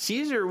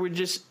Caesar would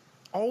just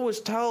always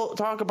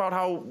talk about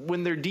how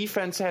when their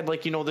defense had,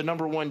 like, you know, the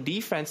number one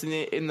defense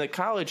in the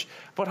college,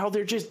 but how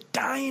they're just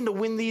dying to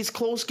win these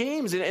close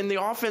games. And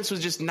the offense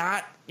was just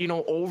not, you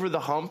know, over the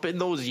hump in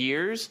those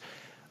years,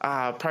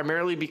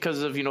 primarily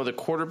because of, you know, the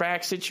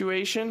quarterback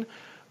situation.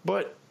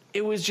 But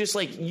it was just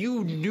like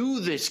you knew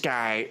this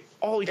guy,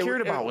 all he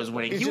cared about was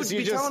winning. He would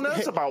be telling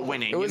us about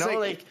winning. It was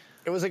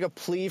it was like a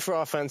plea for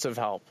offensive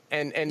help,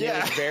 and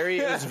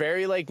it was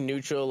very like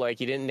neutral. Like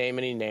he didn't name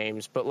any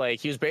names, but like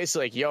he was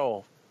basically like,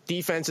 "Yo,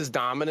 defense is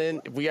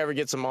dominant. If we ever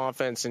get some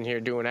offense in here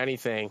doing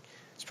anything,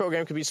 this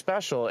program could be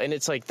special." And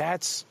it's like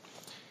that's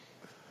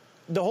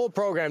the whole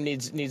program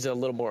needs a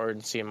little more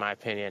urgency, in my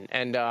opinion.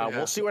 And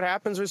we'll see what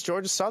happens with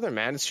Georgia Southern,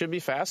 man. It should be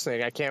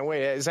fascinating. I can't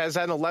wait. Is that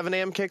an 11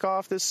 a.m.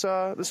 kickoff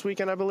this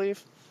weekend? I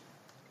believe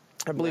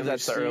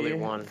that's the early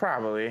one.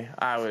 Probably.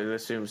 I would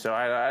assume so.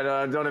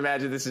 I don't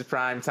imagine this is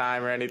prime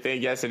time or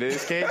anything. Yes, it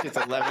is, Cage. It's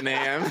 11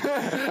 a.m.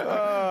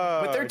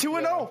 But they're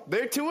 2-0.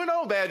 They're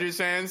 2-0, Badgers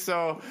fans.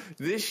 So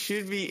this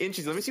should be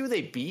interesting. Let me see who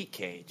they beat,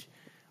 Cage.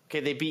 Okay,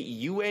 they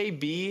beat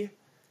UAB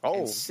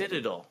and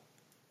Citadel.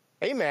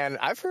 Hey, man,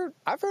 I've heard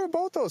of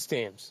both those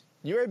teams.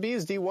 UAB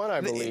is D1,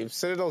 I believe.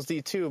 Citadel's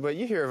D2, but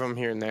you hear of them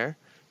here and there.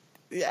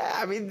 Yeah,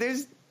 I mean,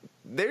 there's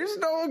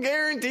no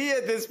guarantee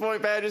at this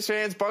point, Badgers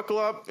fans. Buckle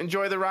up.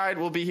 Enjoy the ride.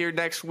 We'll be here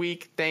next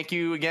week. Thank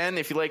you again.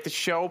 If you like the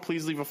show,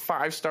 please leave a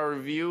 5-star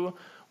review.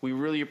 We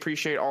really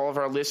appreciate all of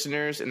our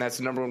listeners, and that's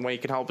the number one way you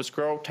can help us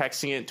grow.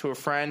 Texting it to a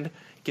friend.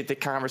 Get the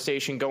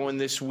conversation going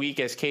this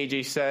week. As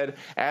KJ said,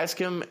 ask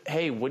him,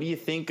 hey, what do you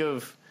think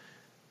of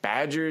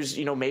Badgers,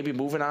 you know, maybe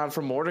moving on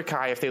from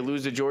Mordecai if they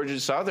lose to Georgia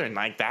Southern?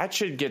 Like, that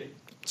should get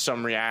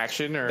some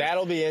reaction. Or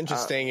that'll be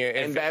interesting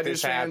if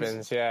this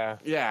happens.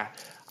 Yeah.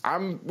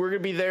 We're going to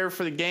be there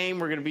for the game.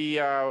 We're going to be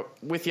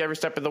with you every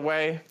step of the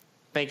way.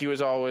 Thank you,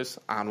 as always,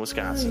 on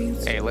Wisconsin.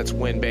 Hey, let's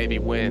win, baby,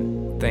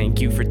 win. Thank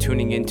you for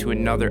tuning in to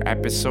another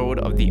episode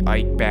of the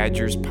Ike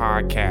Badgers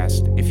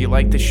podcast. If you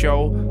like the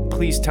show,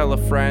 please tell a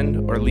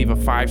friend or leave a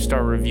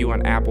 5-star review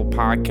on Apple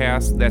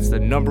Podcasts. That's the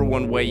number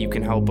one way you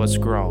can help us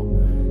grow.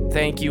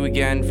 Thank you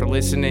again for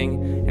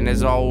listening, and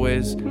as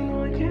always,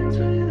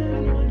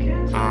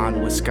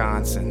 on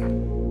Wisconsin.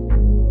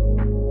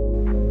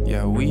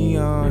 Yeah, we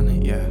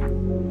on, yeah,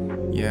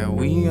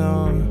 we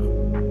on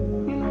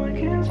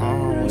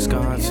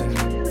Wisconsin.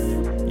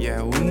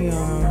 Yeah, we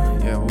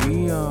on, yeah,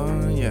 we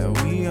on, yeah,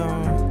 we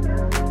on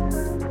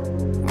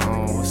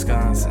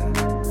Wisconsin.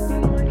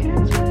 Here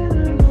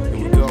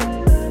we go.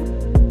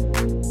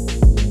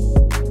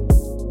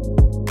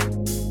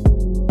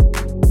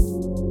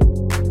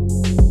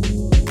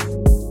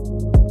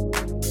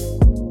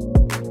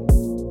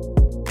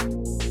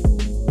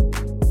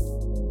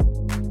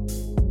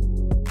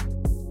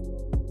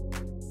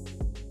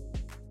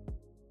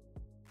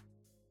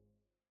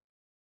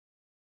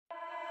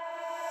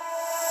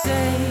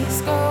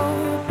 Days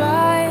go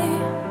by,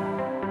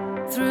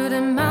 through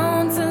the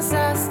mountains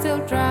I still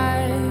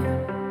drive.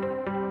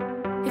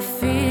 It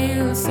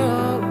feels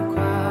so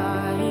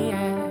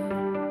quiet,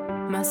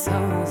 my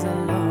soul's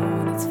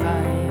alone, it's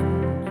fine.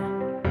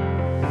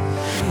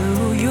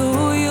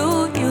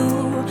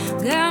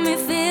 You got me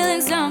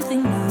feeling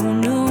something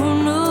new.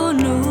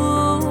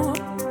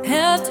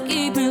 Help to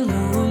keep me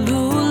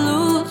loose.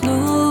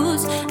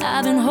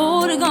 I've been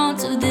holding on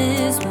to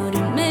this,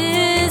 wouldn't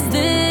miss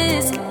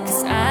this.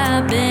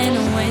 I've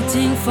been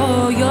waiting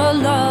for your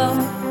love,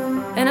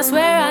 and I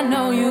swear I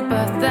know you,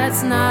 but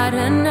that's not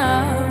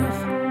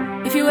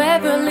enough. If you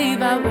ever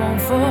leave, I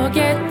won't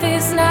forget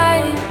these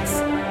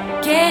nights.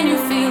 Can you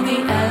feel the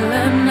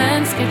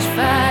elements catch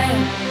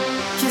fire?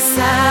 'Cause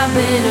I've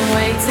been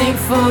waiting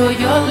for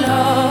your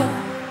love,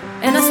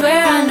 and I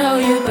swear I know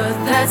you, but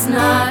that's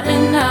not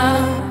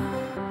enough.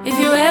 If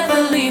you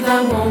ever leave,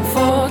 I won't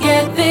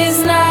forget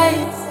these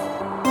nights.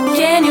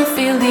 Can you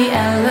feel the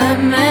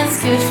elements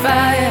catch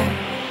fire?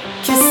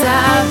 'Cause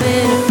I've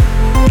been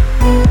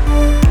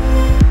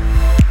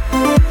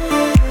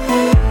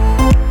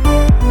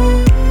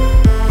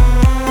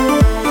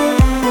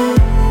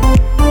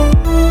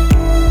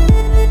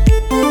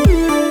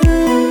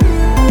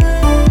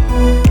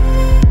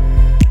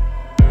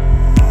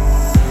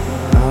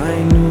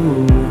I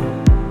knew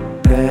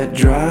that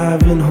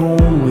driving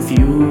home with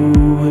you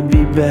would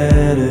be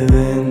better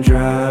than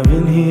driving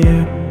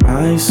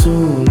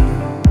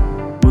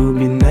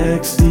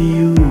next to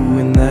you,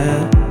 and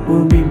that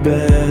will be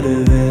better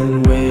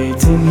than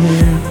waiting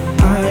here.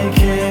 I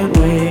can't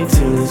wait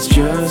till it's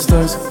just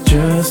us,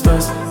 just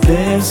us.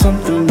 There's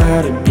something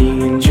about it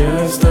being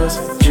just us,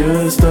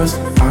 just us.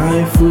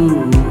 I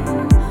flew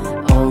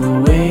all the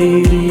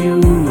way to you,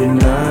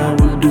 and I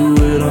will do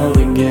it all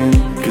again,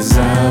 'cause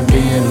I've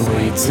been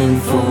waiting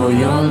for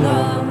your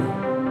love.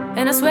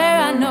 And I swear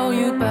I know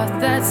you, but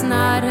that's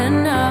not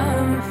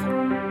enough.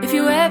 If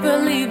you ever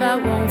leave, I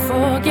won't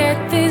forget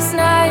these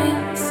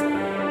nights.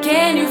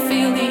 Can you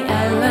feel the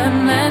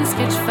elements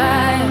catch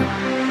fire?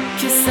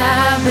 'Cause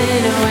I've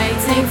been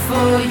waiting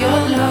for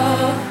your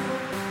love.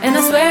 And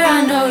I swear I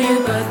know you,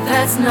 but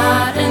that's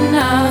not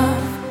enough.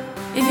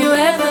 If you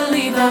ever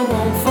leave, I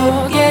won't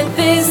forget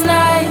these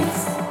nights.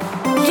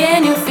 Can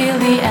you feel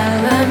the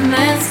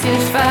elements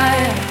catch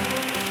fire?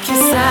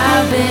 'Cause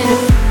I've been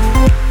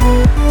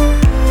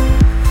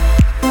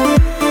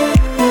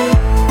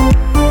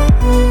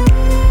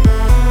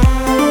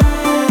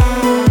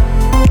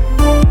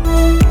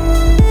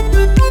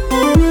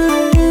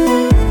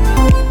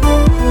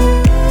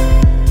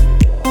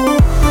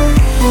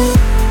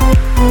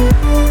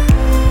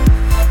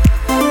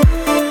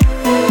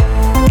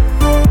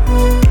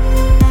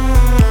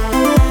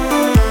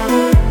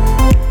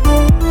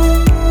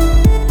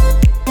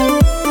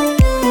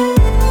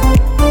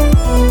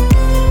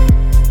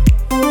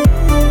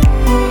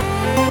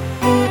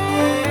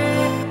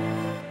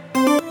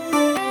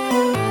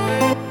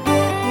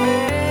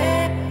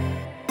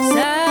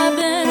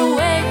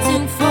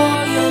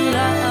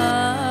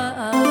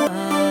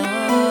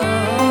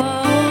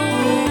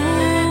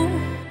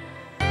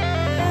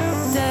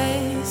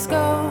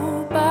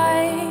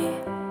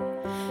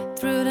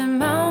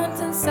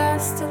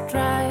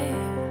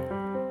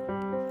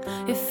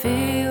it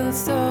feels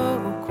so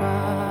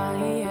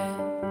quiet.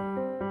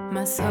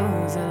 My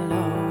soul's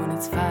alone,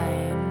 it's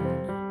fine.